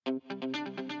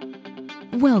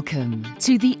Welcome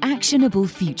to the Actionable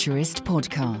Futurist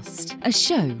podcast, a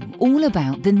show all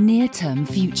about the near-term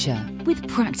future with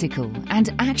practical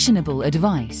and actionable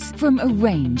advice from a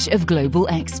range of global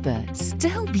experts to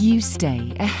help you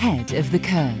stay ahead of the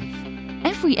curve.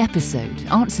 Every episode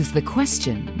answers the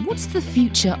question, what's the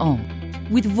future of?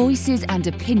 With voices and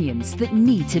opinions that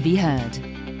need to be heard.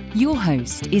 Your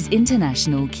host is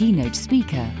international keynote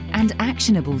speaker and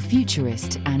actionable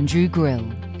futurist Andrew Grill.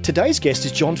 Today's guest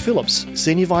is John Phillips,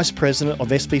 Senior Vice President of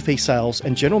SVP Sales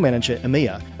and General Manager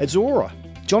EMEA at Zuora.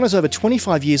 John has over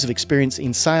 25 years of experience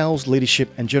in sales,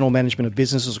 leadership and general management of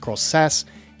businesses across SaaS,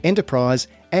 enterprise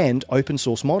and open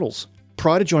source models.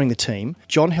 Prior to joining the team,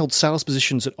 John held sales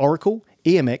positions at Oracle,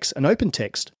 EMX and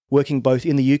OpenText, working both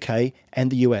in the UK and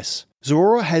the US.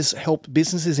 Zuora has helped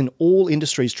businesses in all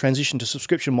industries transition to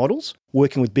subscription models,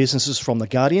 working with businesses from The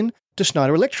Guardian to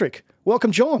Schneider Electric.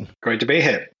 Welcome, John. Great to be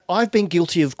here. I've been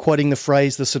guilty of quoting the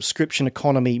phrase the subscription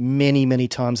economy many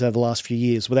times over the last few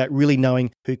years without really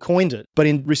knowing who coined it. But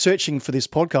in researching for this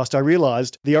podcast, I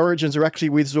realized the origins are actually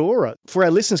with Zuora. For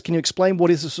our listeners, can you explain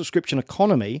what is the subscription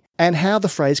economy and how the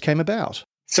phrase came about?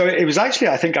 So it was actually,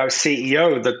 I think, our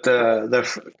CEO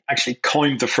that actually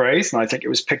coined the phrase, and I think it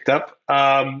was picked up.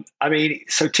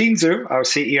 So Tien Tzuo, our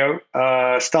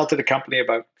CEO, started a company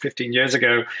about 15 years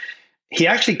ago. He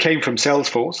actually came from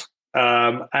Salesforce.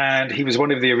 And he was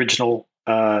one of the original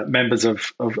members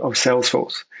of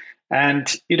Salesforce. And,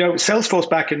 Salesforce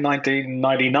back in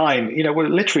 1999, were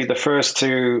literally the first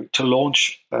to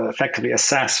launch effectively a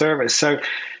SaaS service. So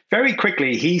very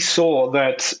quickly, he saw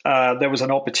that there was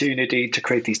an opportunity to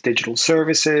create these digital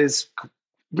services,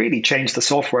 really change the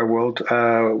software world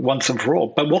once and for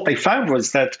all. But what they found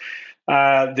was that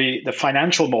the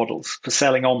financial models for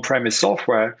selling on-premise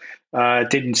software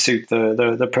didn't suit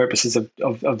the purposes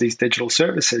of these digital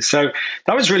services. So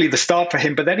that was really the start for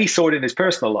him. But then he saw it in his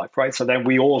personal life, right? So then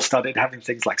we all started having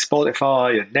things like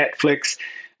Spotify and Netflix.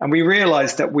 And we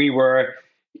realized that we were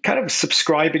kind of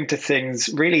subscribing to things,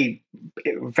 really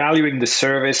valuing the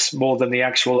service more than the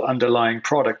actual underlying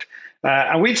product.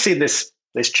 And we've seen this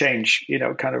change,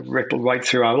 kind of ripple right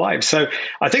through our lives. So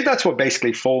I think that's what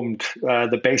basically formed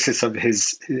the basis of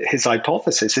his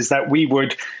hypothesis, is that we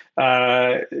would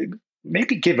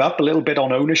maybe give up a little bit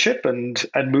on ownership and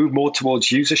move more towards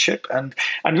usership. And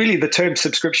really the term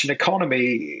subscription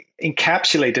economy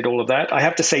encapsulated all of that. I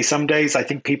have to say, some days I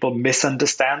think people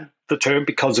misunderstand the term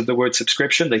because of the word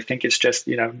subscription. They think it's just,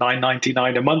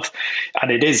 $9.99 a month. And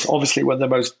it is obviously one of the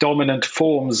most dominant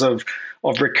forms of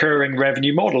recurring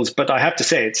revenue models. But I have to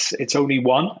say it's only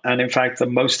one. And in fact,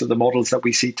 most of the models that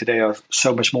we see today are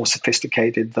so much more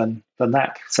sophisticated than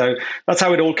that. So that's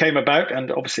how it all came about.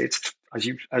 And obviously it's,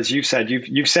 as you said,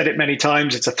 you've said it many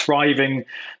times, it's a thriving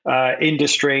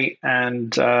industry,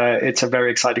 and it's a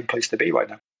very exciting place to be right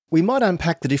now. We might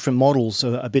unpack the different models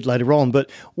a bit later on, but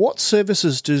what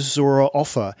services does Zuora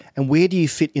offer and where do you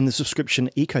fit in the subscription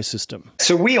ecosystem?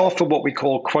 So we offer what we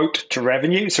call quote to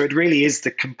revenue. So it really is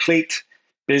the complete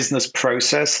business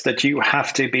process that you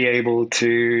have to be able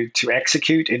to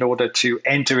execute in order to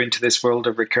enter into this world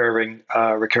of recurring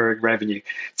revenue.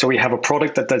 So we have a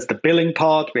product that does the billing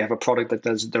part. We have a product that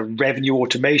does the revenue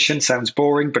automation. Sounds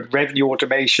boring, but revenue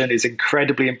automation is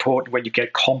incredibly important when you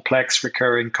get complex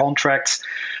recurring contracts.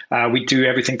 We do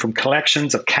everything from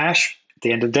collections of cash. At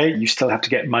the end of the day, you still have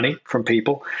to get money from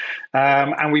people.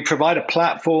 And we provide a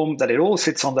platform that it all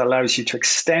sits on that allows you to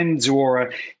extend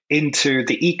Zuora into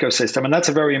the ecosystem. And that's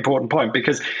a very important point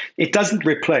because it doesn't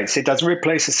replace a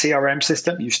CRM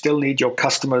system. You still need your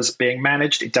customers being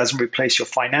managed. It doesn't replace your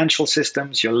financial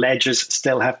systems. Your ledgers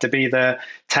still have to be there,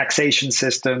 taxation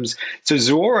systems. So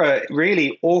Zuora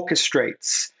really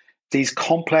orchestrates these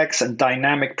complex and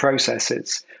dynamic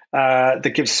processes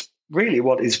that gives really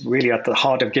what is really at the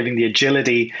heart of giving the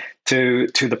agility to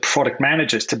the product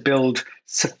managers to build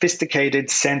sophisticated,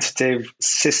 sensitive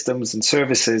systems and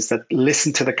services that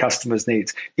listen to the customer's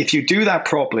needs. If you do that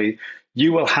properly,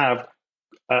 you will have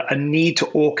a need to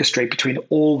orchestrate between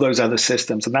all those other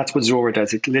systems. And that's what Zuora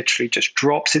does. It literally just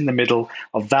drops in the middle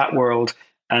of that world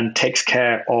and takes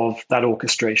care of that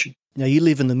orchestration. Now, you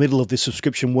live in the middle of this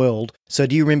subscription world, so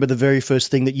do you remember the very first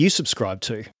thing that you subscribed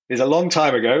to? It's a long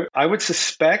time ago. I would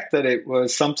suspect that it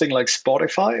was something like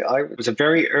Spotify. I was a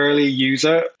very early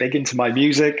user, big into my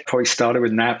music. Probably started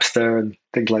with Napster and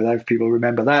things like that, if people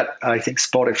remember that. I think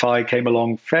Spotify came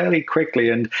along fairly quickly.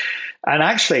 And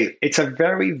actually, it's a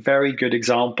very, very good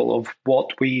example of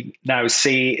what we now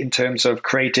see in terms of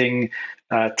creating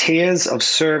tiers of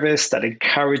service that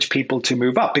encourage people to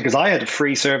move up. Because I had a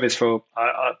free service for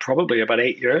probably about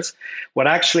 8 years. What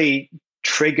actually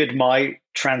triggered my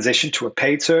transition to a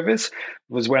paid service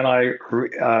was when I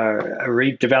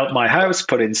redeveloped my house,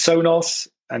 put in Sonos.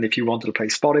 And if you wanted to play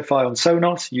Spotify on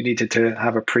Sonos, you needed to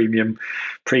have a premium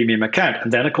account.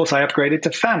 And then, of course, I upgraded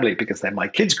to family because then my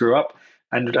kids grew up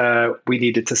and we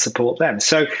needed to support them.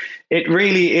 So it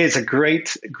really is a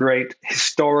great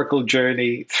historical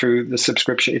journey through the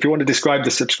subscription. If you want to describe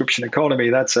the subscription economy,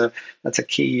 that's a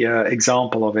key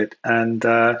example of it. And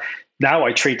now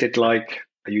I treat it like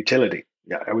a utility.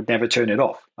 Yeah, I would never turn it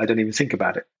off. I don't even think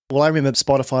about it. Well, I remember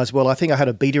Spotify as well. I think I had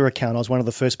a beta account. I was one of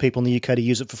the first people in the UK to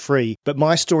use it for free. But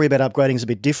my story about upgrading is a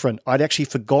bit different. I'd actually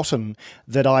forgotten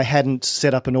that I hadn't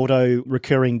set up an auto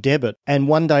recurring debit. And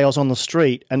one day I was on the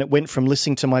street and it went from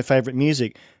listening to my favourite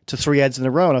music to 3 ads in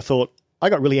a row. And I thought, I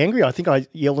got really angry. I think I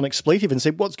yelled an expletive and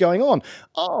said, what's going on?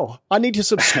 Oh, I need to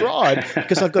subscribe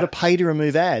because I've got to pay to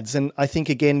remove ads. And I think,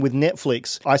 again, with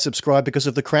Netflix, I subscribe because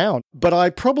of the Crown. But I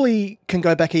probably can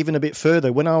go back even a bit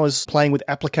further. When I was playing with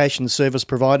application service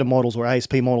provider models or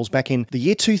ASP models back in the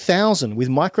year 2000 with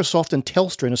Microsoft and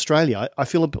Telstra in Australia, I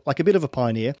feel like a bit of a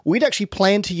pioneer. We'd actually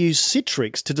planned to use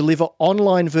Citrix to deliver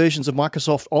online versions of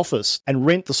Microsoft Office and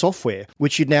rent the software,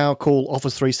 which you'd now call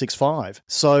Office 365.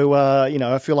 So,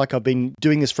 I feel like I've been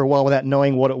doing this for a while without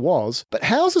knowing what it was. But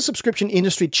how has the subscription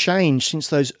industry changed since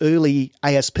those early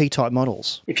ASP type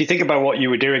models? If you think about what you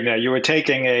were doing there, you were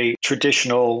taking a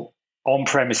traditional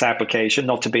on-premise application,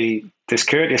 not to be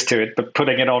discourteous to it, but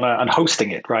putting it on and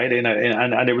hosting it, right?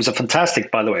 And it was a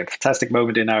fantastic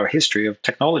moment in our history of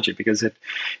technology because it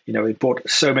brought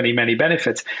so many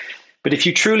benefits. But if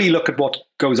you truly look at what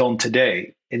goes on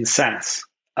today in SaaS,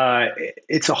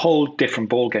 it's a whole different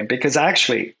ballgame because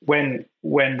actually when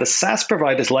the SaaS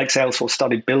providers like Salesforce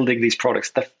started building these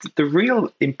products, the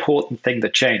real important thing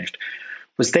that changed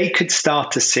was they could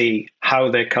start to see how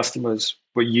their customers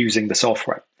were using the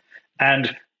software.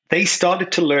 And they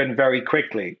started to learn very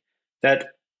quickly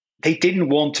that they didn't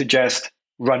want to just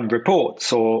run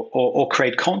reports or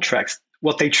create contracts.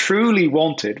 What they truly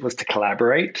wanted was to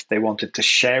collaborate. They wanted to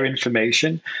share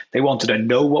information. They wanted to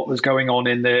know what was going on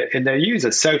in their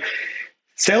users. So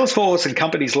Salesforce and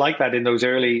companies like that in those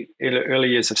early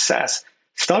years of SaaS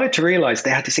started to realize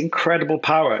they had this incredible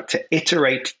power to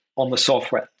iterate on the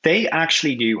software. They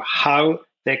actually knew how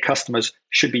their customers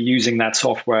should be using that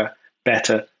software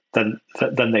better than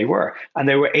they were. And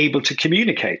they were able to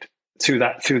communicate through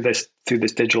this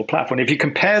digital platform. If you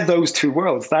compare those two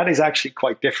worlds, that is actually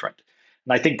quite different.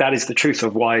 And I think that is the truth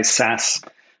of why SaaS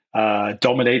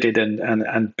dominated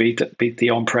and beat the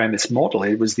on-premise model.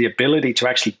 It was the ability to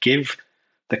actually give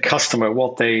the customer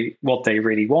what they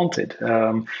really wanted.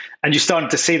 And you're starting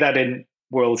to see that in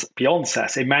worlds beyond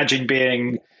SaaS. Imagine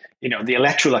being, the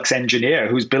Electrolux engineer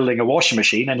who's building a washing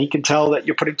machine and he can tell that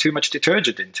you're putting too much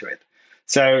detergent into it.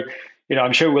 So,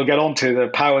 I'm sure we'll get on to the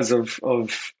powers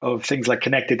of things like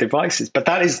connected devices. But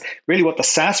that is really what the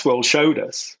SaaS world showed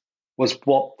us, was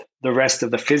what the rest of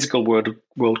the physical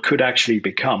world could actually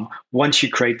become once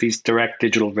you create these direct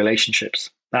digital relationships.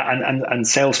 And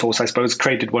Salesforce, I suppose,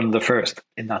 created one of the first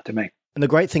in that domain. And the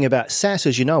great thing about SaaS,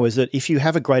 as you know, is that if you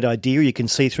have a great idea, you can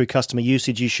see through customer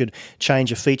usage, you should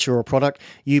change a feature or a product,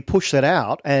 you push that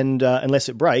out, and unless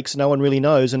it breaks, no one really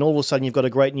knows, and all of a sudden you've got a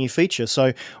great new feature.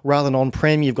 So rather than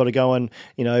on-prem, you've got to go and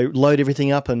load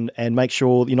everything up and make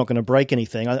sure you're not going to break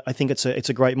anything. I think it's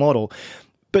a great model.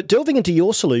 But delving into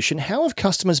your solution, how have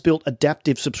customers built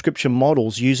adaptive subscription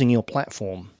models using your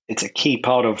platform? It's a key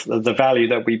part of the value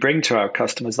that we bring to our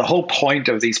customers. The whole point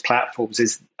of these platforms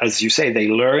is, as you say, they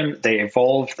learn, they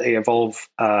evolve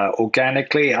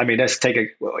organically. I mean, let's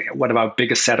take one of our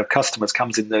biggest set of customers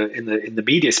comes in the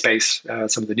media space.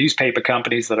 Some of the newspaper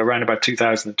companies that around about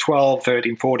 2012,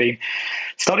 13, 14,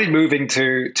 started moving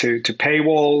to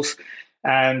paywalls,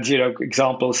 and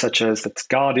examples such as the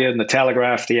Guardian, the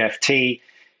Telegraph, the FT.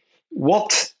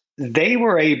 What they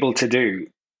were able to do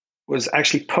was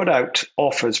actually put out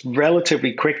offers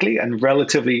relatively quickly and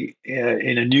relatively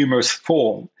in a numerous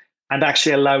form, and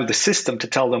actually allow the system to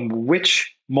tell them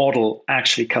which model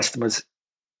actually customers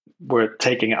were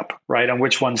taking up, right, and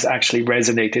which ones actually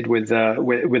resonated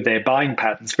with their buying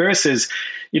patterns. Versus,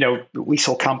 we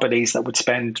saw companies that would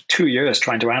spend 2 years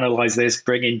trying to analyze this,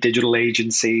 bring in digital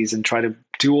agencies, and try to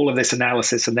do all of this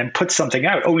analysis, and then put something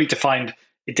out only to find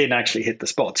it didn't actually hit the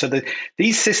spot. So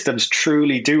these systems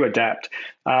truly do adapt.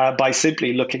 by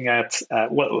simply looking at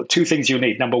two things you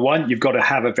need. Number one, you've got to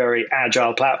have a very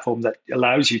agile platform that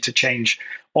allows you to change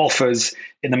offers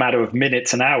in a matter of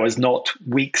minutes and hours, not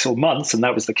weeks or months. And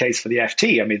that was the case for the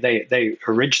FT. I mean, they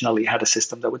originally had a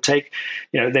system that would take,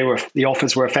 the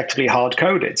offers were effectively hard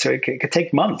coded. So it could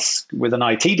take months with an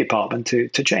IT department to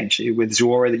change. With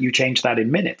Zuora, that you change that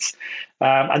in minutes.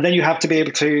 And then you have to be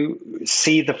able to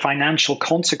see the financial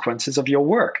consequences of your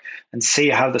work and see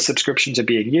how the subscriptions are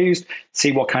being used,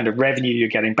 see what kind of revenue you're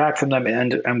getting back from them.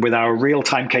 And with our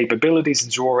real-time capabilities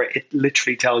in Zuora, it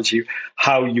literally tells you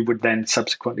how you would then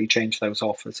subsequently change those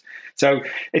offers. So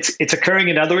it's occurring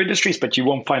in other industries, but you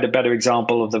won't find a better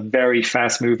example of the very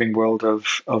fast-moving world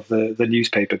of the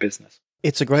newspaper business.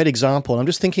 It's a great example. I'm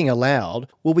just thinking aloud,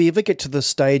 will we ever get to the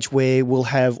stage where we'll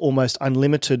have almost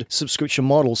unlimited subscription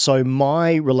models? So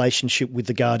my relationship with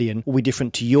The Guardian will be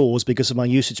different to yours because of my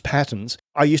usage patterns.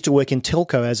 I used to work in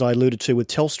telco, as I alluded to with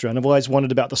Telstra, and I've always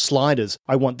wondered about the sliders.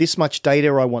 I want this much data,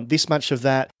 or I want this much of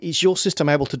that. Is your system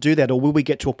able to do that, or will we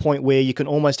get to a point where you can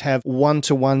almost have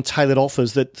one-to-one tailored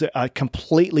offers that are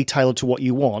completely tailored to what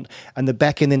you want, and the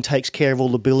back end then takes care of all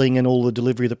the billing and all the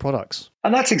delivery of the products?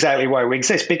 And that's exactly why we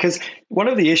exist, because one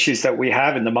of the issues that we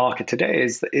have in the market today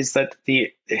is that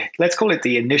let's call it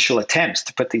the initial attempts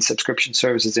to put these subscription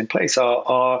services in place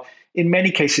are in many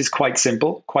cases quite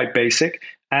simple, quite basic.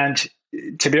 And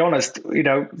to be honest,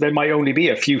 there might only be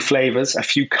a few flavors, a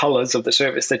few colors of the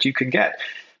service that you can get.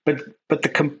 But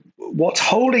what's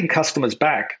holding customers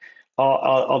back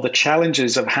are the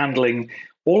challenges of handling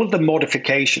all of the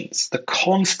modifications, the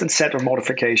constant set of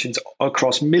modifications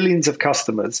across millions of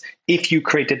customers, if you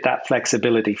created that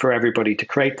flexibility for everybody to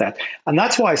create that. And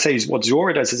that's why I say what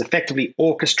Zuora does is effectively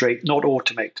orchestrate, not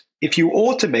automate. If you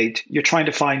automate, you're trying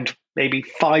to find maybe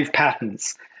 5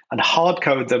 patterns and hard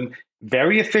code them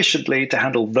very efficiently to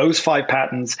handle those 5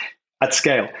 patterns at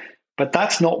scale. But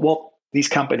that's not what these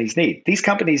companies need. These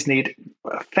companies need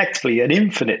effectively an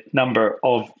infinite number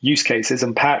of use cases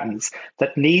and patterns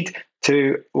that need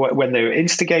to, when they're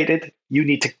instigated, you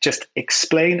need to just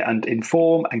explain and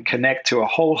inform and connect to a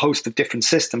whole host of different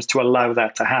systems to allow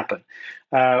that to happen.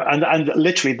 And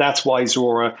literally, that's why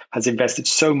Zuora has invested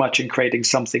so much in creating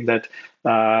something that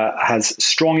has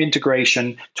strong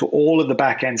integration to all of the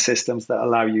back-end systems that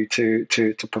allow you to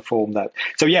perform that.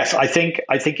 So yes, I think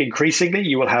increasingly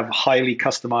you will have highly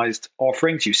customized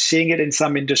offerings. You're seeing it in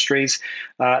some industries,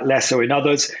 less so in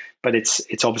others. But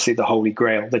it's obviously the holy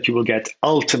grail that you will get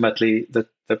ultimately the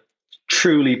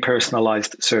truly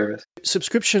personalized service.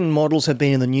 Subscription models have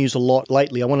been in the news a lot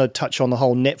lately. I want to touch on the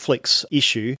whole Netflix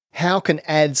issue. How can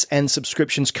ads and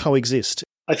subscriptions coexist?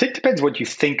 I think it depends what you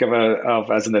think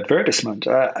of as an advertisement.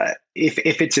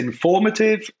 If it's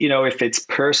informative, if it's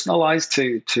personalized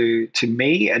to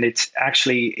me and it's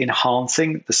actually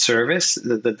enhancing the service,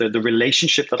 the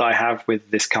relationship that I have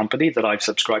with this company that I've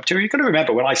subscribed to. You've got to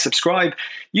remember, when I subscribe,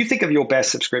 you think of your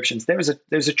best subscriptions. There's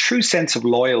a true sense of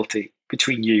loyalty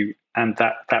between you and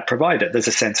that provider. There's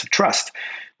a sense of trust.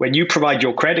 When you provide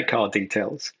your credit card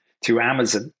details to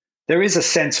Amazon, there is a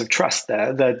sense of trust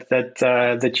there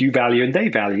that you value and they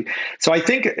value. So I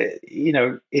think,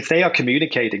 if they are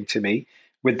communicating to me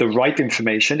with the right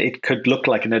information, it could look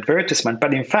like an advertisement.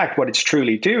 But in fact, what it's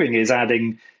truly doing is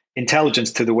adding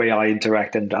intelligence to the way I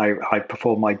interact and I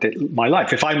perform my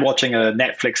life. If I'm watching a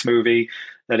Netflix movie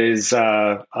that is,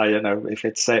 I don't know, if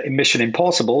it's Mission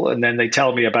Impossible, and then they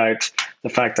tell me about the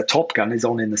fact that Top Gun is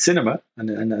on in the cinema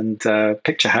and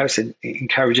Picture House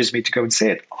encourages me to go and see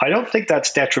it, I don't think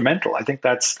that's detrimental. I think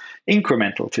that's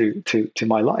incremental to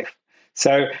my life.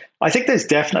 So I think there's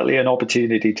definitely an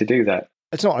opportunity to do that.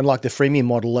 It's not unlike the freemium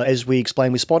model, as we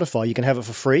explained with Spotify. You can have it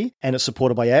for free and it's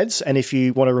supported by ads. And if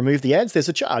you want to remove the ads, there's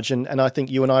a charge. And I think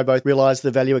you and I both realised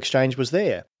the value exchange was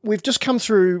there. We've just come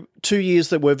through 2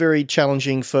 years that were very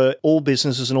challenging for all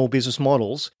businesses and all business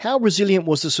models. How resilient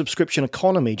was the subscription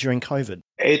economy during COVID?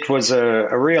 It was a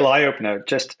real eye-opener,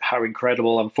 just how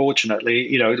incredible. Unfortunately,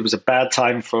 it was a bad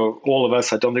time for all of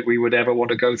us. I don't think we would ever want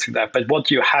to go through that. But what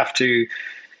you have to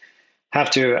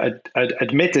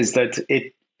admit is that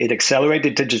it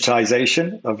accelerated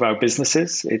digitization of our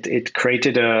businesses. It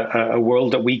created a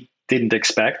world that we didn't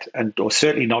expect, or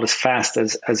certainly not as fast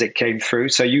as it came through.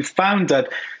 So you found that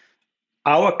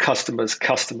our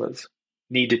customers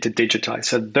needed to digitize.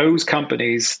 So those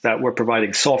companies that were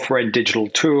providing software and digital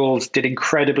tools did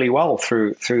incredibly well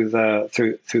through the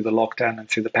lockdown and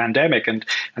through the pandemic, and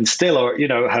still are,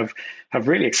 have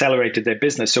really accelerated their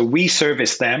business. So we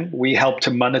service them. We help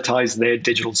to monetize their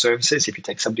digital services. If you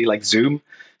take somebody like Zoom,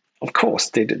 of course,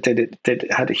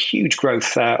 had a huge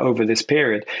growth over this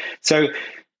period. So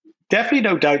definitely,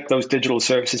 no doubt, those digital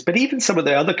services, but even some of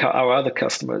the our other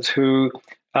customers who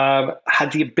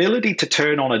had the ability to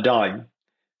turn on a dime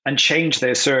and change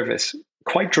their service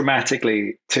quite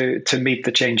dramatically to meet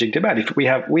the changing demand. If we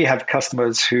have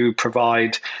customers who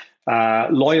provide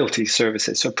loyalty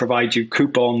services, so provide you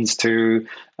coupons to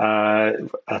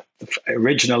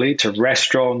originally to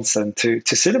restaurants and to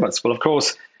cinemas. Well, of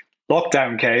course,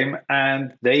 lockdown came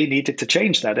and they needed to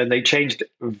change that, and they changed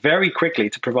very quickly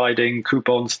to providing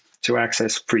coupons to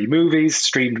access free movies,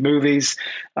 streamed movies,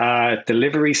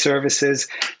 delivery services.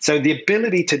 So the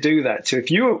ability to do that. So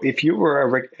if you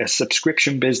were a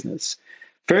subscription business,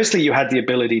 firstly, you had the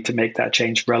ability to make that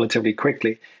change relatively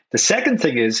quickly. The second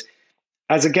thing is,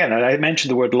 as again, I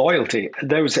mentioned the word loyalty,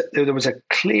 there was a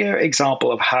clear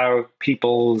example of how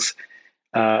people's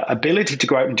ability to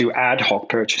go out and do ad hoc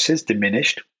purchases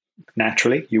diminished.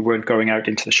 Naturally, you weren't going out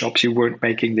into the shops, you weren't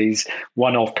making these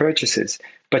one-off purchases,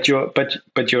 but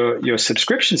your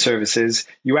subscription services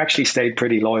you actually stayed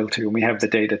pretty loyal to, and we have the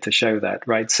data to show that,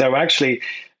 right? So actually,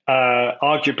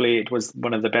 arguably, it was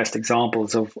one of the best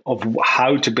examples of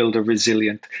how to build a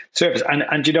resilient service.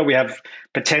 And we have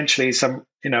potentially some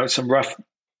rough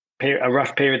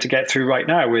period to get through right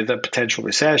now with a potential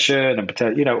recession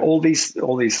and all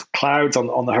these clouds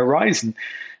on the horizon.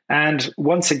 And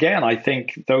once again, I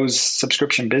think those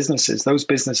subscription businesses, those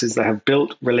businesses that have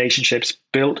built relationships,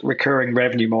 built recurring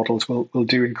revenue models will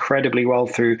do incredibly well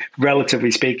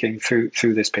relatively speaking,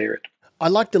 through this period. I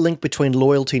like the link between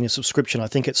loyalty and a subscription. I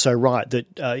think it's so right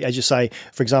that, as you say,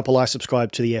 for example, I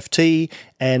subscribe to the FT,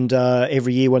 and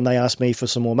every year when they ask me for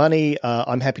some more money,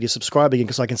 I'm happy to subscribe again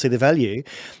because I can see the value.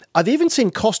 I've even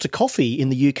seen Costa Coffee in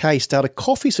the UK start a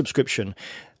coffee subscription.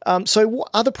 So what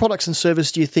other products and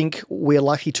services do you think we're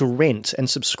likely to rent and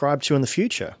subscribe to in the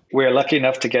future? We're lucky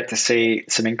enough to get to see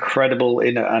some incredible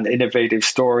and innovative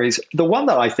stories. The one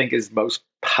that I think is most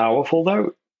powerful,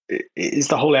 though, is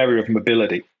the whole area of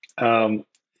mobility.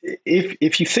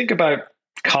 If you think about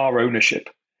car ownership,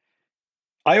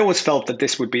 I always felt that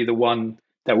this would be the one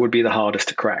that would be the hardest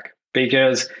to crack,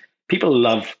 because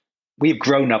we've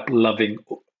grown up loving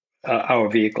our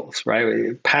vehicles, right?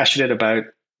 We're passionate about,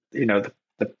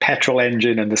 the petrol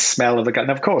engine and the smell of the gun.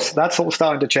 And of course, that's all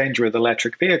starting to change with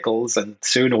electric vehicles and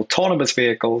soon autonomous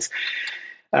vehicles.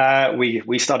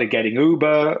 We started getting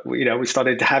Uber. We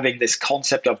started having this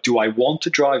concept of, do I want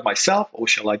to drive myself or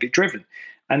shall I be driven?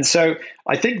 And so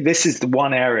I think this is the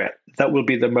one area that will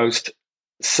be the most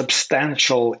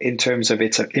substantial in terms of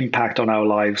its impact on our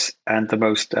lives, and the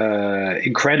most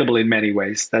incredible in many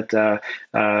ways. That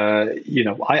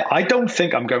I don't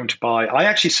think I'm going to buy. I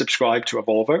actually subscribe to a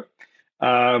Volvo.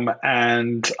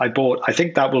 And I bought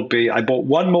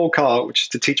one more car, which is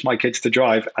to teach my kids to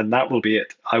drive, and that will be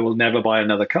it. I will never buy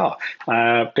another car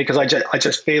because I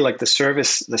just feel like the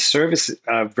service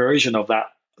version of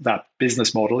that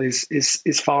business model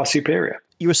is far superior.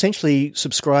 You're essentially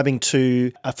subscribing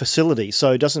to a facility,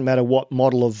 so it doesn't matter what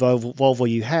model of Volvo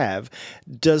you have.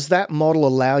 Does that model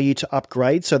allow you to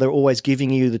upgrade, so they're always giving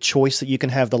you the choice that you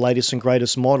can have the latest and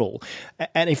greatest model?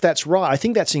 And if that's right, I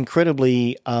think that's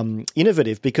incredibly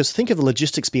innovative, because think of the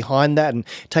logistics behind that and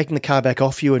taking the car back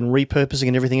off you and repurposing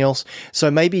and everything else.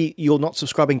 So maybe you're not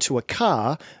subscribing to a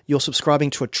car, you're subscribing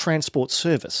to a transport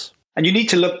service. And you need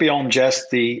to look beyond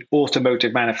just the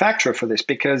automotive manufacturer for this,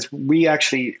 because we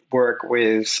actually work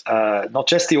with not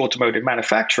just the automotive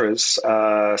manufacturers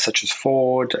such as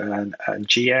Ford and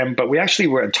GM, but we actually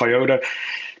work in Toyota.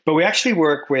 But we actually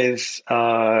work with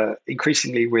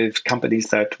increasingly with companies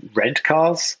that rent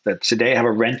cars, that today have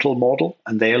a rental model,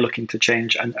 and they are looking to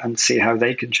change and see how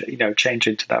they can change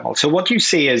into that model. So what you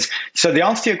see is, so the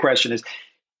answer to your question is,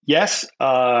 yes,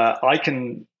 I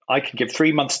can give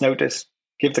 3 months notice,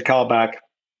 give the car back,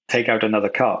 take out another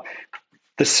car.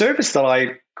 The service that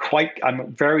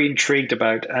I'm very intrigued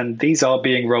about, and these are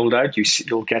being rolled out.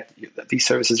 You'll get these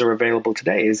services are available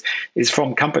today. Is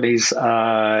from companies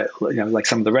like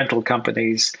some of the rental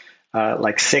companies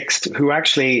like Sixt, who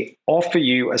actually offer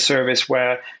you a service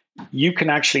where you can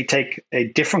actually take a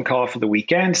different car for the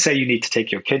weekend. Say you need to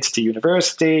take your kids to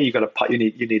university, you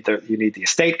need the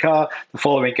estate car. The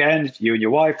following weekend, you and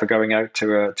your wife are going out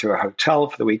to a hotel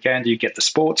for the weekend. You get the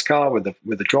sports car with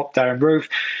a drop down roof.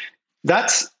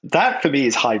 That for me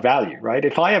is high value, right?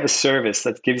 If I have a service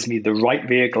that gives me the right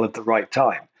vehicle at the right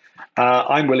time,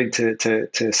 I'm willing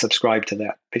to subscribe to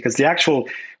that, because the actual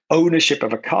ownership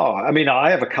of a car. I mean, I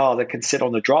have a car that can sit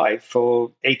on the drive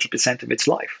for 80% of its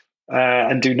life.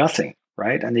 And do nothing,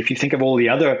 right? And if you think of all the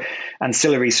other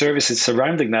ancillary services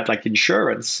surrounding that, like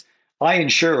insurance, I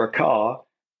insure a car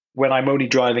when I'm only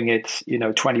driving it,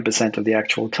 20% of the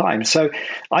actual time. So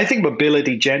I think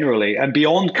mobility generally, and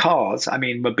beyond cars, I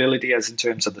mean, mobility as in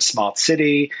terms of the smart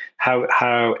city,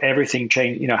 how everything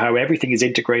changed, how everything is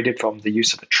integrated from the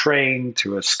use of a train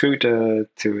to a scooter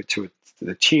to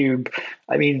the tube.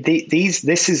 I mean,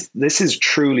 this is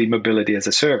truly mobility as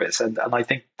a service. And I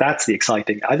think that's the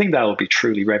exciting. I think that will be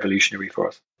truly revolutionary for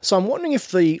us. So I'm wondering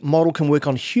if the model can work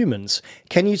on humans.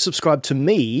 Can you subscribe to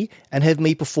me and have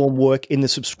me perform work in the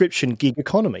subscription gig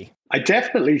economy? I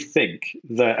definitely think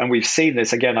that, and we've seen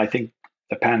this again, I think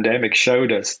the pandemic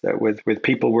showed us that with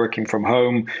people working from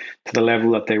home to the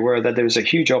level that they were, that there was a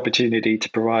huge opportunity to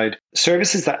provide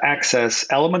services that access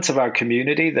elements of our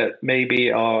community that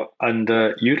maybe are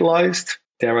underutilized,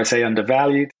 dare I say,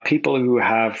 undervalued. People who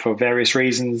have, for various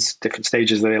reasons, different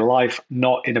stages of their life,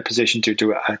 not in a position to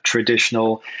do a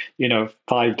traditional,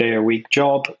 5-day-a-week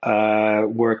job,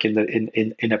 work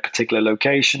in a particular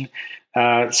location.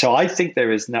 So I think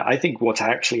I think what's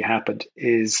actually happened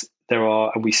is there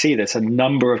are, and we see this, a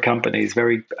number of companies,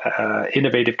 very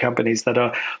innovative companies that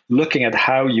are looking at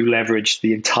how you leverage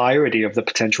the entirety of the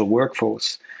potential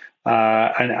workforce.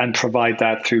 And provide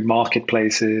that through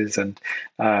marketplaces and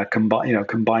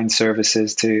combined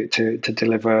services to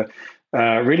deliver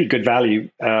really good value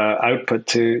output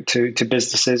to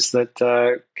businesses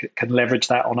that can leverage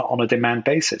that on a demand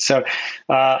basis. So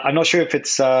I'm not sure if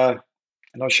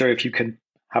you can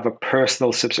have a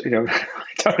personal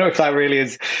I don't know if that really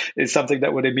is something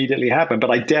that would immediately happen, but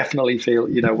I definitely feel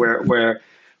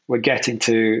we're getting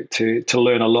to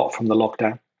learn a lot from the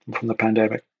lockdown, from the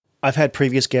pandemic. I've had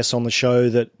previous guests on the show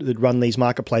that run these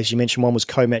marketplaces. You mentioned one was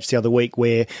Co-Match the other week,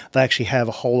 where they actually have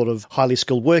a whole lot of highly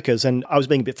skilled workers. And I was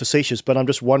being a bit facetious, but I'm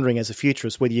just wondering as a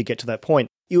futurist whether you get to that point.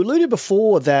 You alluded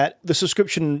before that the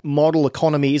subscription model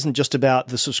economy isn't just about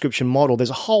the subscription model.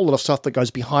 There's a whole lot of stuff that goes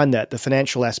behind that, the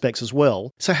financial aspects as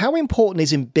well. So how important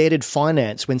is embedded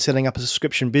finance when setting up a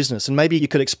subscription business? And maybe you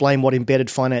could explain what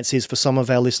embedded finance is for some of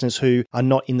our listeners who are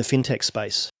not in the fintech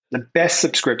space. The best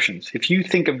subscriptions, if you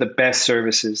think of the best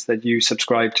services that you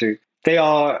subscribe to, they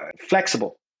are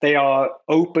flexible. They are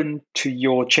open to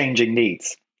your changing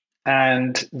needs.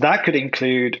 And that could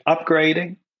include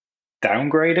upgrading,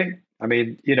 downgrading. I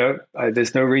mean,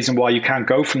 there's no reason why you can't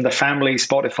go from the family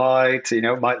Spotify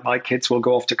to, my kids will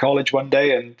go off to college one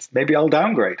day and maybe I'll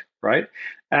downgrade, right?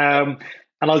 And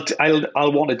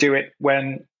I'll want to do it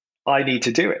when I need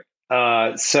to do it.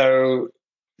 So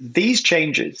these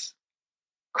changes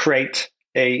create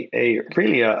a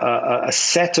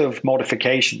set of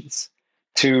modifications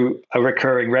to a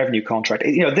recurring revenue contract.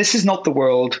 This is not the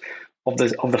world of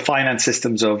the finance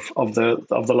systems of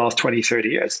the last 20, 30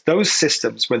 years. Those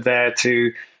systems were there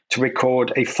to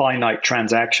record a finite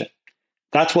transaction.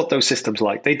 That's what those systems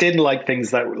like. They didn't like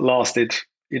things that lasted,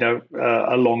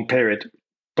 a long period.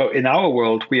 But in our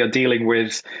world, we are dealing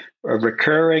with a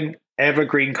recurring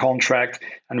evergreen contract.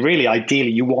 And really,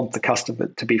 ideally, you want the customer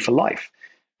to be for life.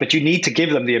 But you need to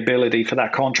give them the ability for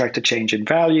that contract to change in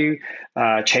value,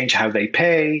 change how they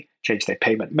pay, change their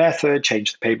payment method,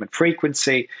 change the payment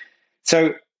frequency.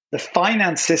 So the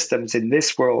finance systems in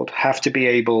this world have to be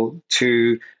able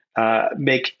to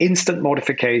make instant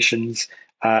modifications,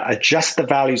 adjust the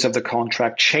values of the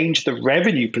contract, change the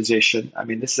revenue position. I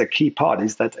mean, this is a key part,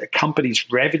 is that a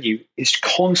company's revenue is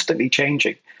constantly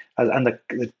changing. And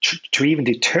to even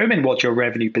determine what your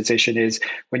revenue position is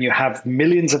when you have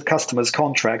millions of customers'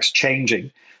 contracts changing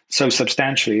so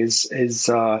substantially is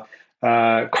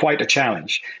quite a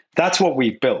challenge. That's what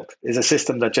we've built, is a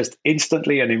system that just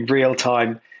instantly and in real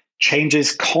time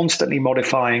changes, constantly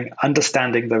modifying,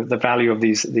 understanding the value of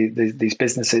these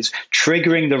businesses,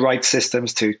 triggering the right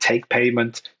systems to take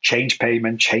payment, change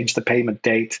the payment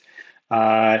date.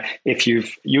 If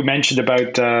you mentioned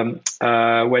about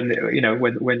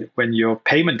when your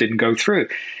payment didn't go through,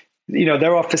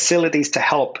 there are facilities to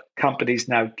help companies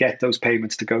now get those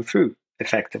payments to go through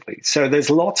effectively. So there's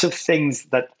lots of things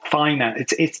that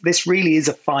finance. This really is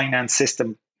a finance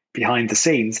system behind the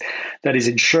scenes that is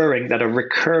ensuring that a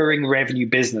recurring revenue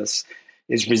business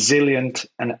is resilient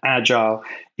and agile.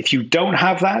 If you don't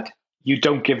have that, you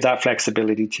don't give that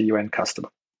flexibility to your end customer.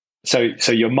 So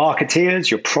your marketeers,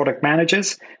 your product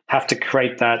managers have to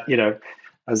create that,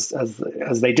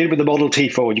 as they did with the Model T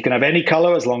Ford. You can have any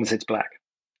color as long as it's black.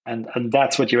 And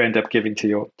that's what you end up giving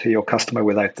to your customer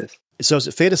without this. So is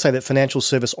it fair to say that financial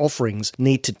service offerings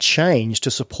need to change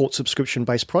to support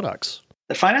subscription-based products?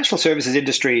 The financial services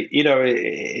industry,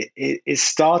 is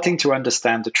starting to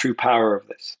understand the true power of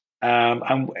this.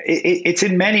 And it's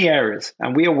in many areas.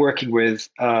 And we are working with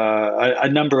a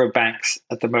number of banks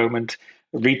at the moment,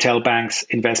 retail banks,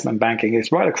 investment banking.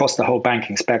 It's right across the whole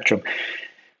banking spectrum.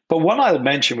 But one I'll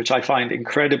mention, which I find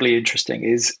incredibly interesting,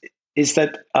 is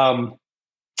that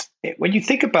when you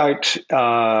think about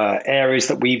areas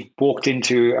that we've walked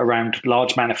into around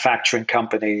large manufacturing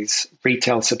companies,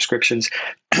 retail subscriptions,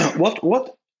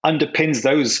 what underpins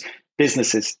those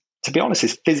businesses, to be honest,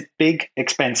 is big,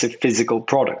 expensive physical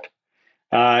product.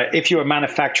 If you're a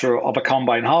manufacturer of a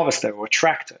combine harvester or a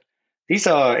tractor, these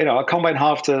are, a combine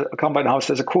harvester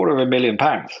is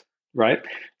 £250,000, right?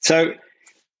 So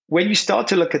when you start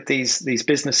to look at these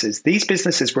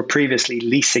businesses were previously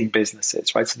leasing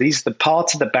businesses, right? So these are the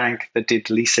parts of the bank that did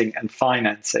leasing and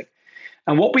financing.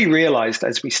 And what we realized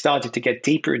as we started to get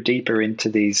deeper and deeper into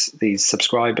these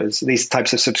subscribers, these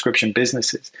types of subscription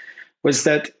businesses, was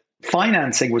that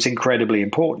financing was incredibly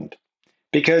important.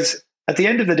 Because at the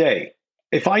end of the day,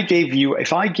 if I give you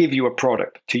a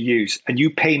product to use and you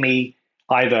pay me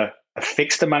either a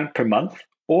fixed amount per month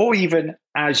or even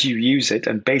as you use it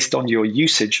and based on your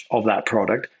usage of that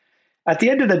product, at the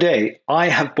end of the day, I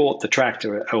have bought the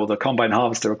tractor or the combine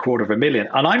harvester $250,000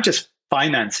 and I'm just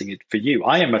financing it for you.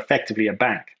 I am effectively a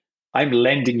bank. I'm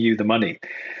lending you the money.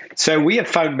 So we have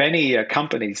found many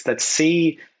companies that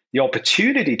see the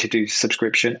opportunity to do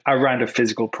subscription around a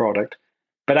physical product,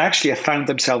 but actually have found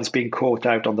themselves being caught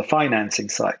out on the financing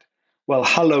side. Well,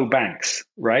 hello, banks,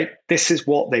 right? This is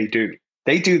what they do.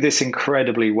 They do this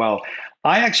incredibly well.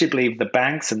 I actually believe the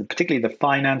banks, and particularly the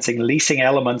financing, leasing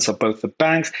elements of both the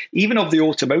banks, even of the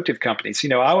automotive companies,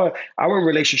 our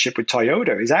relationship with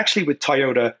Toyota is actually with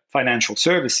Toyota Financial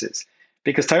Services,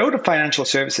 because Toyota Financial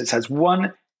Services has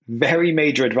one very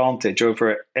major advantage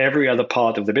over every other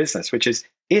part of the business, which is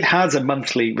it has a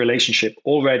monthly relationship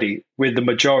already with the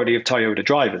majority of Toyota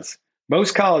drivers.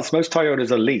 Most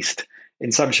Toyotas are leased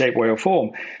in some shape, way, or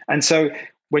form. And so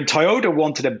when Toyota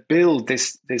wanted to build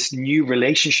this new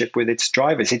relationship with its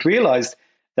drivers, it realized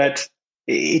that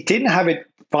it didn't have it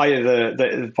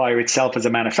via itself as a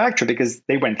manufacturer because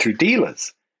they went through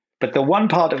dealers. But the one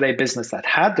part of their business that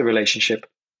had the relationship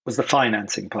was the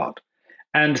financing part.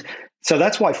 And so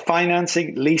that's why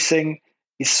financing, leasing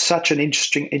is such an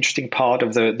interesting part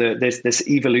of this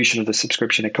evolution of the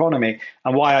subscription economy,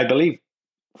 and why I believe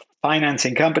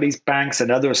financing companies, banks,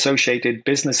 and other associated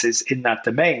businesses in that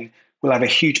domain will have a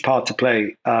huge part to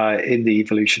play in the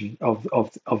evolution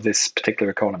of this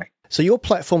particular economy. So your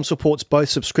platform supports both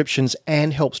subscriptions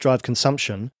and helps drive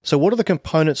consumption. So what are the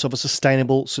components of a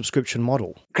sustainable subscription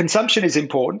model? Consumption is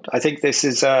important. I think this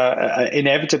is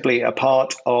inevitably a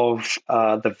part of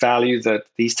the value that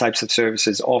these types of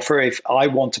services offer. If I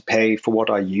want to pay for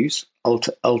what I use,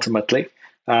 ultimately,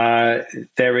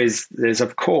 there's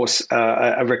of course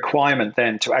a requirement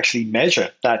then to actually measure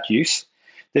that use.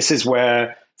 This is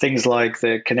where things like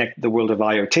the world of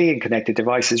IoT and connected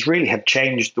devices really have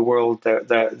changed the world of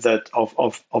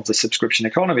the subscription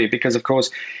economy. Because, of course,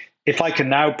 if I can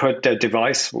now put a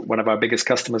device, one of our biggest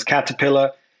customers,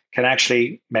 Caterpillar, can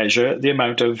actually measure the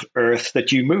amount of earth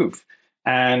that you move.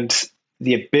 And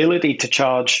the ability to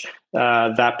charge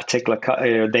their particular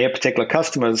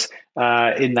customers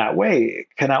in that way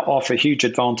can now offer huge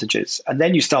advantages. And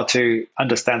then you start to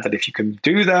understand that if you can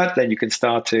do that, then you can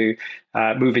start to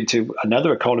move into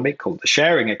another economy called the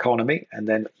sharing economy. And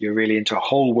then you're really into a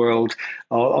whole world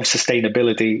of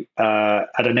sustainability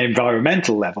at an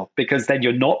environmental level, because then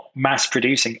you're not mass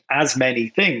producing as many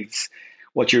things.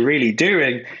 What you're really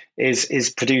doing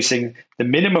is producing the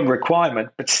minimum requirement,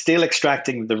 but still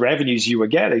extracting the revenues you were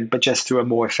getting, but just through a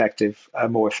more effective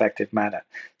manner.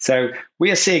 So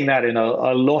we are seeing that in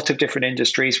a lot of different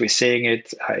industries. We're seeing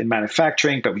it in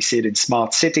manufacturing, but we see it in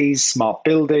smart cities, smart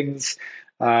buildings,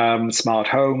 smart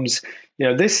homes.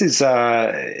 This is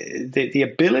the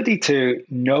ability to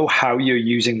know how you're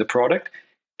using the product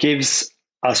gives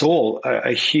us all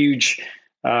a huge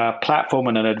platform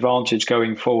and an advantage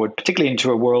going forward, particularly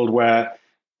into a world where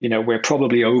we're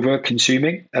probably over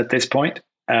consuming at this point,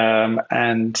 and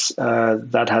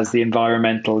that has the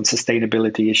environmental and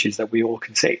sustainability issues that we all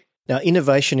can see. Now,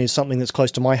 innovation is something that's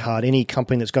close to my heart. Any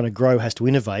company that's going to grow has to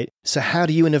innovate. So how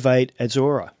do you innovate at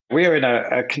Zuora? We are in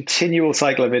a continual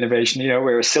cycle of innovation.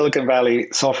 We're a Silicon Valley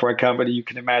software company. You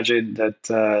can imagine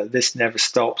that this never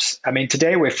stops. I mean,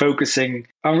 today we're focusing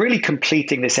on really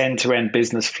completing this end-to-end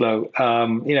business flow.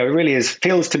 It really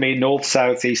feels to me north,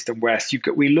 south, east, and west.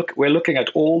 We're looking at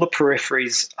all the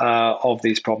peripheries of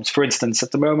these problems. For instance,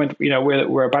 at the moment,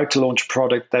 we're about to launch a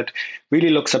product that really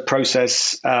looks at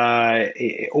process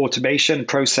automation,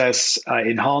 process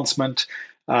enhancement,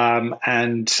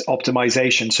 and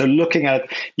optimization. So looking at,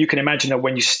 you can imagine that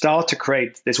when you start to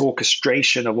create this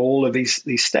orchestration of all of these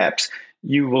steps,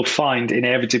 you will find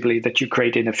inevitably that you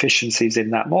create inefficiencies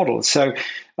in that model. So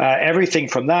everything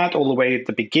from that all the way at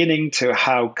the beginning to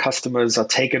how customers are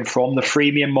taken from the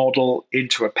freemium model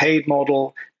into a paid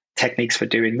model, techniques for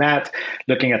doing that,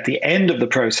 looking at the end of the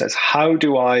process. How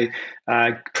do I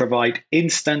provide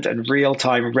instant and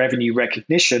real-time revenue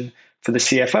recognition for the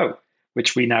CFO,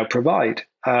 which we now provide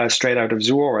straight out of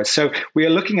Zuora. So we are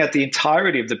looking at the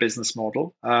entirety of the business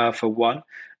model for one.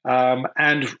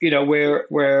 And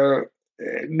we're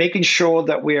making sure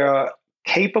that we are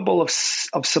capable of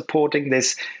supporting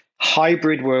this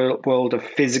hybrid world of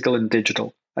physical and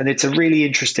digital. And it's a really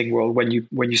interesting world when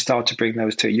you start to bring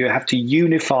those two. You have to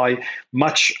unify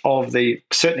much of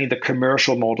certainly the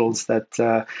commercial models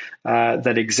that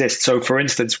exist. So, for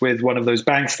instance, with one of those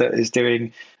banks that is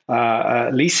doing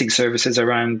leasing services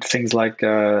around things like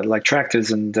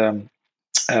tractors and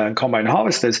combine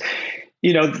harvesters,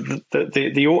 the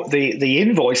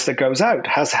invoice that goes out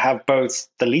has to have both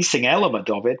the leasing element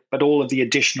of it, but all of the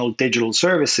additional digital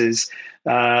services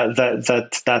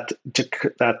that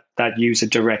user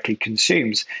directly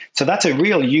consumes. So that's a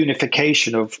real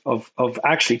unification of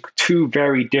actually two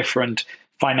very different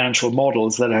financial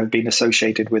models that have been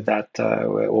associated with that,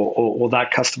 or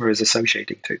that customer is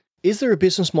associating to. Is there a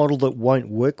business model that won't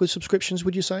work with subscriptions,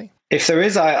 would you say? If there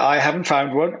is, I haven't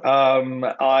found one.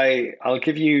 I'll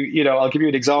give you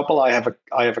an example. I have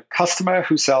a customer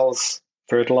who sells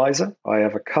fertilizer. I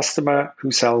have a customer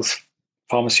who sells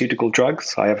pharmaceutical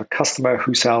drugs. I have a customer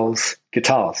who sells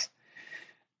guitars.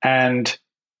 And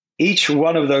every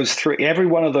one of those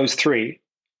three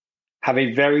have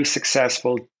a very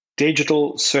successful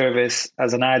digital service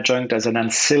as an adjunct, as an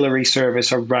ancillary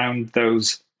service around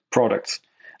those products.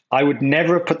 I would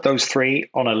never put those three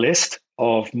on a list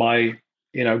of my,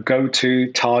 go-to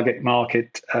target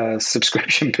market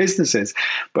subscription businesses.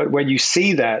 But when you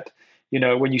see that,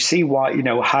 when you see why,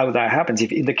 how that happens,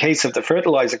 if in the case of the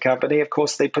fertilizer company, of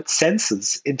course, they put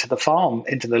sensors into the farm,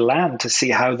 into the land to see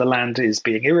how the land is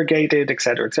being irrigated, et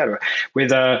cetera, et cetera. With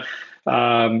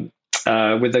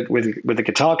the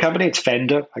guitar company, it's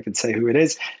Fender. I can say who it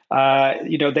is.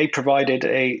 They provided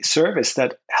a service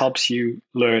that helps you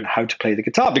learn how to play the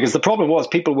guitar, because the problem was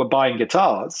people were buying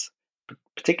guitars,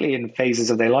 particularly in phases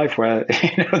of their life where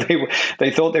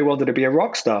they thought they wanted to be a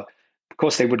rock star. Of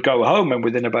course, they would go home, and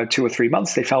within about 2 or 3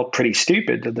 months, they felt pretty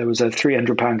stupid that there was a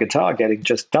 £300 guitar getting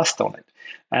just dust on it.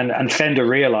 And Fender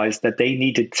realized that they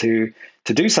needed to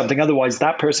do something. Otherwise,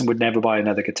 that person would never buy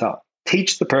another guitar.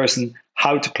 Teach the person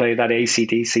how to play that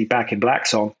AC/DC Back in Black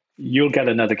song. You'll get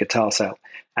another guitar sale,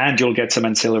 and you'll get some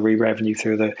ancillary revenue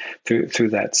through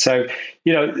that. So,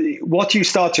 what you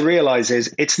start to realize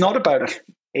is it's not about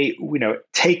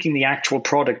taking the actual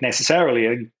product necessarily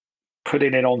and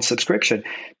putting it on subscription,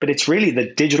 but it's really the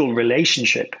digital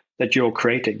relationship that you're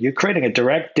creating. You're creating a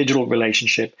direct digital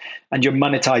relationship, and you're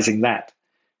monetizing that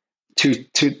to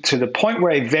the point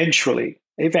where eventually,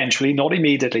 not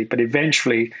immediately, but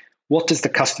eventually, what does the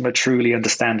customer truly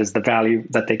understand as the value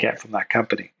that they get from that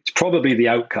company? It's probably the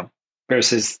outcome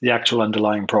versus the actual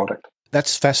underlying product.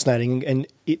 That's fascinating. And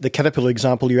the Caterpillar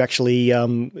example, you're actually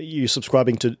you're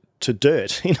subscribing to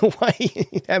dirt in a way,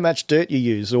 how much dirt you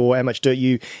use or how much dirt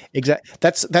you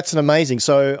That's an amazing.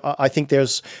 So I think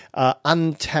there's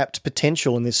untapped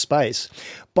potential in this space.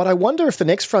 But I wonder if the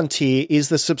next frontier is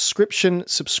the subscription.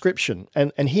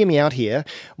 And hear me out here.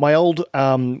 My one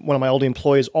of my old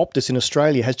employers, Optus in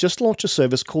Australia, has just launched a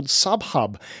service called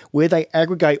SubHub, where they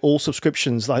aggregate all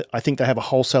subscriptions. I think they have a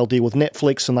wholesale deal with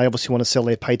Netflix, and they obviously want to sell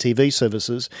their pay TV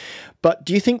services. But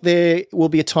do you think there will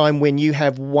be a time when you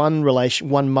have one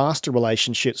master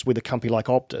relationships with a company like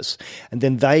Optus, and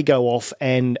then they go off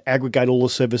and aggregate all the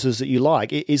services that you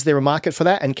like? Is there a market for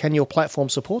that, and can your platform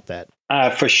support that?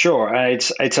 For sure.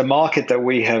 It's a market that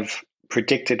we have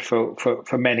predicted for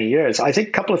many years. I think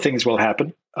a couple of things will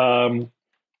happen.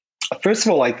 First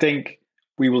of all, I think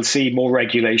we will see more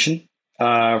regulation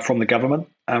from the government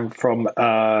and from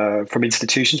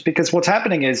institutions, because what's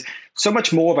happening is so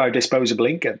much more of our disposable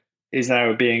income is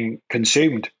now being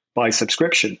consumed by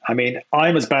subscription. I mean,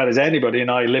 I'm as bad as anybody,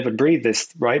 and I live and breathe this,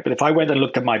 right? But if I went and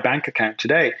looked at my bank account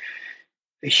today,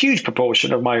 a huge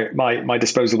proportion of my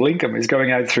disposable income is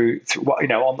going out through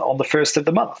on the first of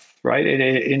the month, right?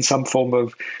 In some form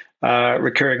of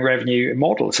recurring revenue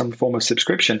model, some form of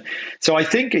subscription. So I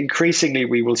think increasingly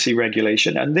we will see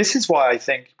regulation, and this is why I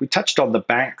think we touched on the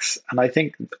banks, and I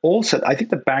think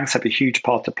the banks have a huge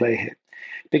part to play here,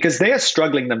 because they are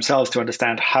struggling themselves to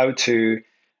understand how to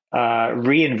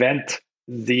reinvent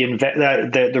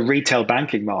the retail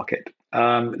banking market.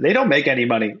 they don't make any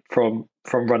money from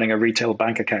running a retail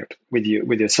bank account with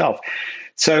yourself.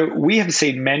 So we have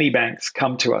seen many banks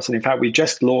come to us, and in fact, we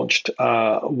just launched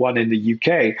one in the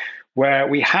UK where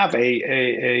we have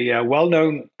a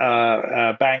well-known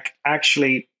bank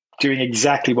actually doing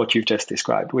exactly what you've just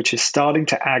described, which is starting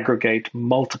to aggregate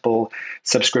multiple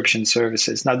subscription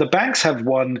services. Now, the banks have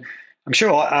one. I'm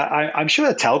sure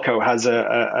a telco has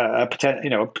a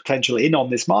potential in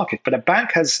on this market, but a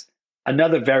bank has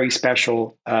another very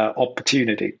special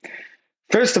opportunity.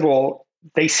 First of all,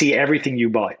 they see everything you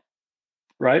buy,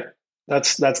 right?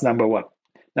 That's number one.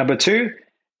 Number two,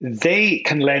 they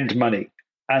can lend money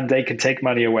and they can take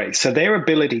money away. So their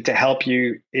ability to help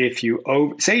you if you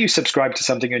say you subscribe to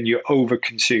something and you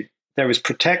overconsume, there is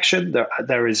protection.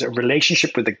 There is a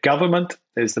relationship with the government.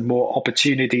 There's the more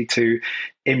opportunity to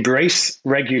embrace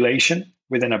regulation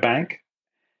within a bank,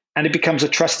 and it becomes a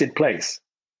trusted place.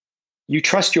 You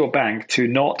trust your bank to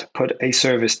not put a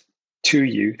service to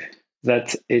you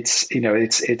that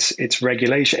its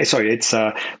regulation, its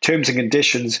terms and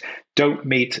conditions don't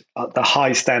meet the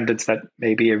high standards that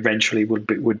maybe eventually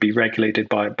would be regulated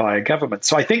by a government.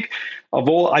 So I think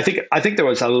I think there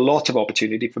was a lot of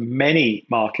opportunity for many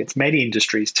markets, many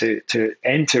industries to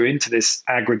enter into this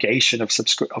aggregation of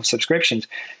subscriptions.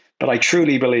 But I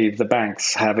truly believe the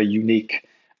banks have a unique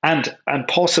and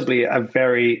possibly a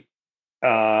very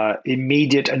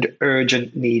immediate and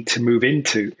urgent need to move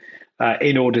into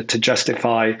in order to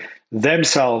justify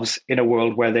themselves in a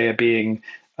world where they are being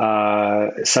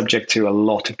subject to a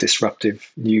lot of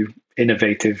disruptive, new,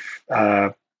 innovative,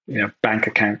 bank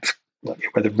accounts,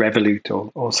 whether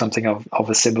Revolut or something of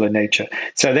a similar nature.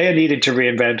 So they are needed to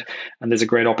reinvent, and there's a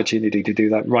great opportunity to do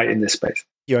that right in this space.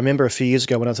 Yeah, I remember a few years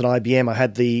ago when I was at IBM, I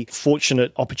had the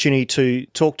fortunate opportunity to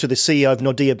talk to the CEO of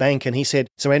Nordea Bank, and he said,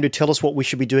 "So Andrew, tell us what we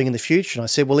should be doing in the future." And I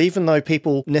said, well, even though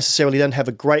people necessarily don't have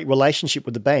a great relationship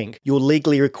with the bank, you're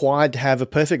legally required to have a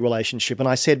perfect relationship. And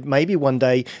I said, maybe one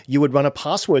day you would run a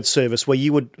password service where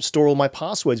you would store all my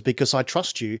passwords because I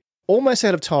trust you. Almost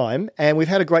out of time, and we've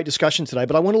had a great discussion today,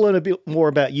 but I want to learn a bit more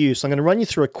about you. So I'm going to run you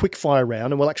through a quick fire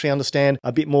round and we'll actually understand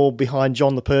a bit more behind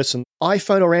John the person.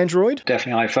 iPhone or Android?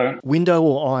 Definitely iPhone. Window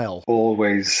or aisle?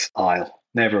 Always aisle.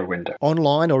 Never a window.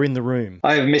 Online or in the room?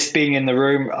 I have missed being in the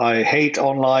room. I hate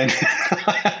online.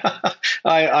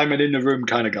 I'm an in the room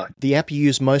kind of guy. The app you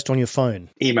use most on your phone?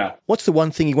 Email. What's the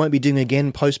one thing you won't be doing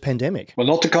again post-pandemic? Well,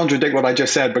 not to contradict what I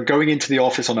just said, but going into the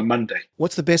office on a Monday.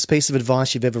 What's the best piece of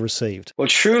advice you've ever received? Well,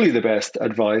 truly the best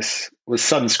advice was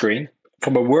sunscreen.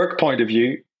 From a work point of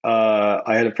view,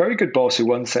 I had a very good boss who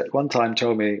one time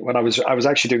told me when I was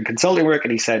actually doing consulting work,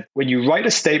 and he said, when you write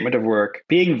a statement of work,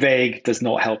 being vague does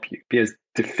not help you. Be as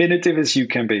definitive as you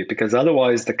can be, because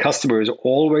otherwise the customer is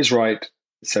always right.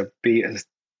 So be as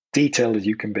detailed as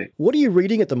you can be. What are you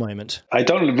reading at the moment? I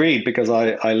don't read because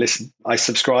I listen. I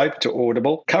subscribe to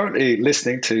Audible. Currently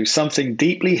listening to Something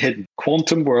Deeply Hidden,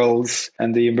 Quantum Worlds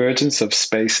and the Emergence of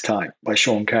Space-Time by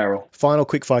Sean Carroll. Final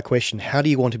quickfire question. How do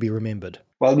you want to be remembered?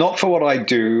 Well, not for what I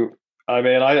do. I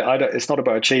mean, I it's not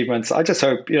about achievements. I just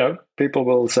hope, people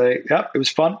will say, yeah, it was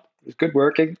fun. It was good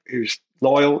working. It was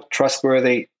loyal,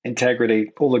 trustworthy,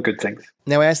 integrity, all the good things.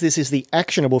 Now, as this is the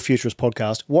Actionable Futurist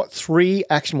podcast, what 3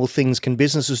 actionable things can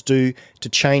businesses do to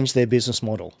change their business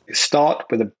model? Start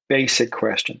with a basic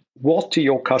question. What do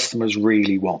your customers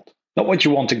really want? Not what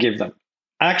you want to give them.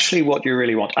 Actually, what you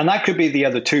really want. And that could be the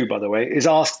other 2, by the way, is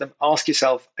ask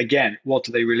yourself again, what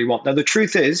do they really want? Now, the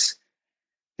truth is,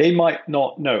 they might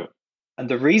not know. And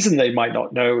the reason they might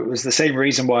not know was the same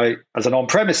reason why, as an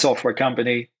on-premise software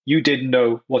company, you didn't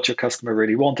know what your customer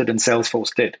really wanted and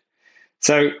Salesforce did.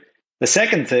 So the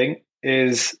second thing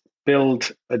is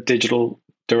build a digital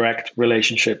direct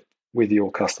relationship with your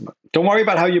customer. Don't worry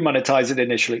about how you monetize it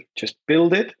initially. Just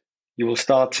build it. You will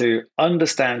start to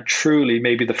understand truly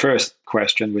maybe the first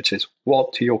question, which is,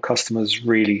 what do your customers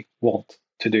really want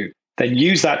to do? Then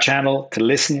use that channel to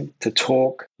listen, to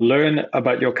talk, learn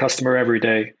about your customer every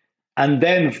day. And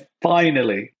then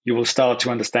finally, you will start to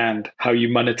understand how you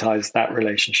monetize that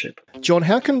relationship. John,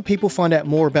 how can people find out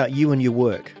more about you and your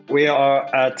work? We are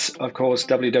at, of course,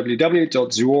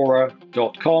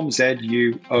 www.zuora.com,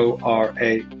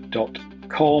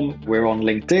 Zuora.com. We're on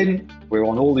LinkedIn. We're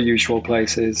on all the usual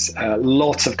places.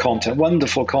 Lots of content,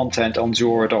 wonderful content on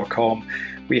Zuora.com.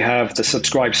 We have the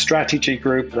Subscribed Strategy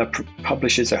Group that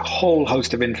publishes a whole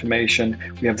host of information.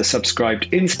 We have the Subscribed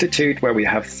Institute, where we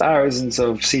have thousands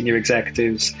of senior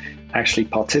executives actually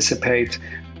participate.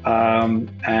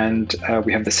 And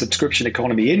we have the Subscription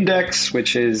Economy Index,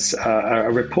 which is a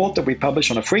report that we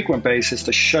publish on a frequent basis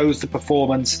that shows the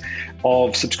performance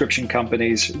of subscription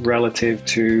companies relative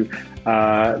to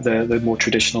the more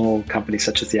traditional companies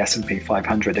such as the S&P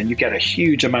 500. And you get a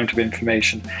huge amount of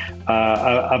information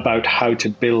about how to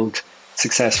build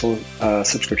successful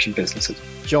subscription businesses.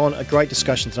 John, a great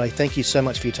discussion today. Thank you so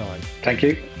much for your time. Thank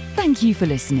you. Thank you for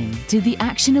listening to the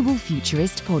Actionable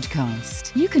Futurist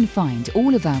podcast. You can find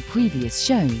all of our previous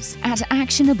shows at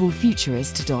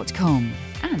actionablefuturist.com.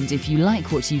 And if you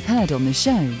like what you've heard on the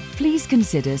show, please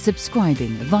consider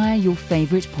subscribing via your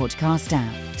favourite podcast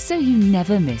app so you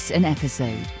never miss an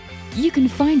episode. You can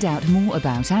find out more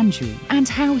about Andrew and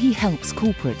how he helps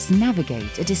corporates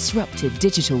navigate a disruptive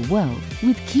digital world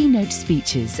with keynote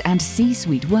speeches and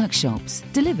C-suite workshops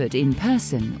delivered in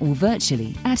person or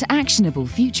virtually at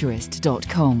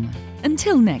actionablefuturist.com.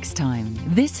 Until next time,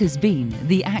 this has been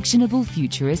the Actionable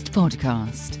Futurist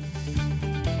Podcast.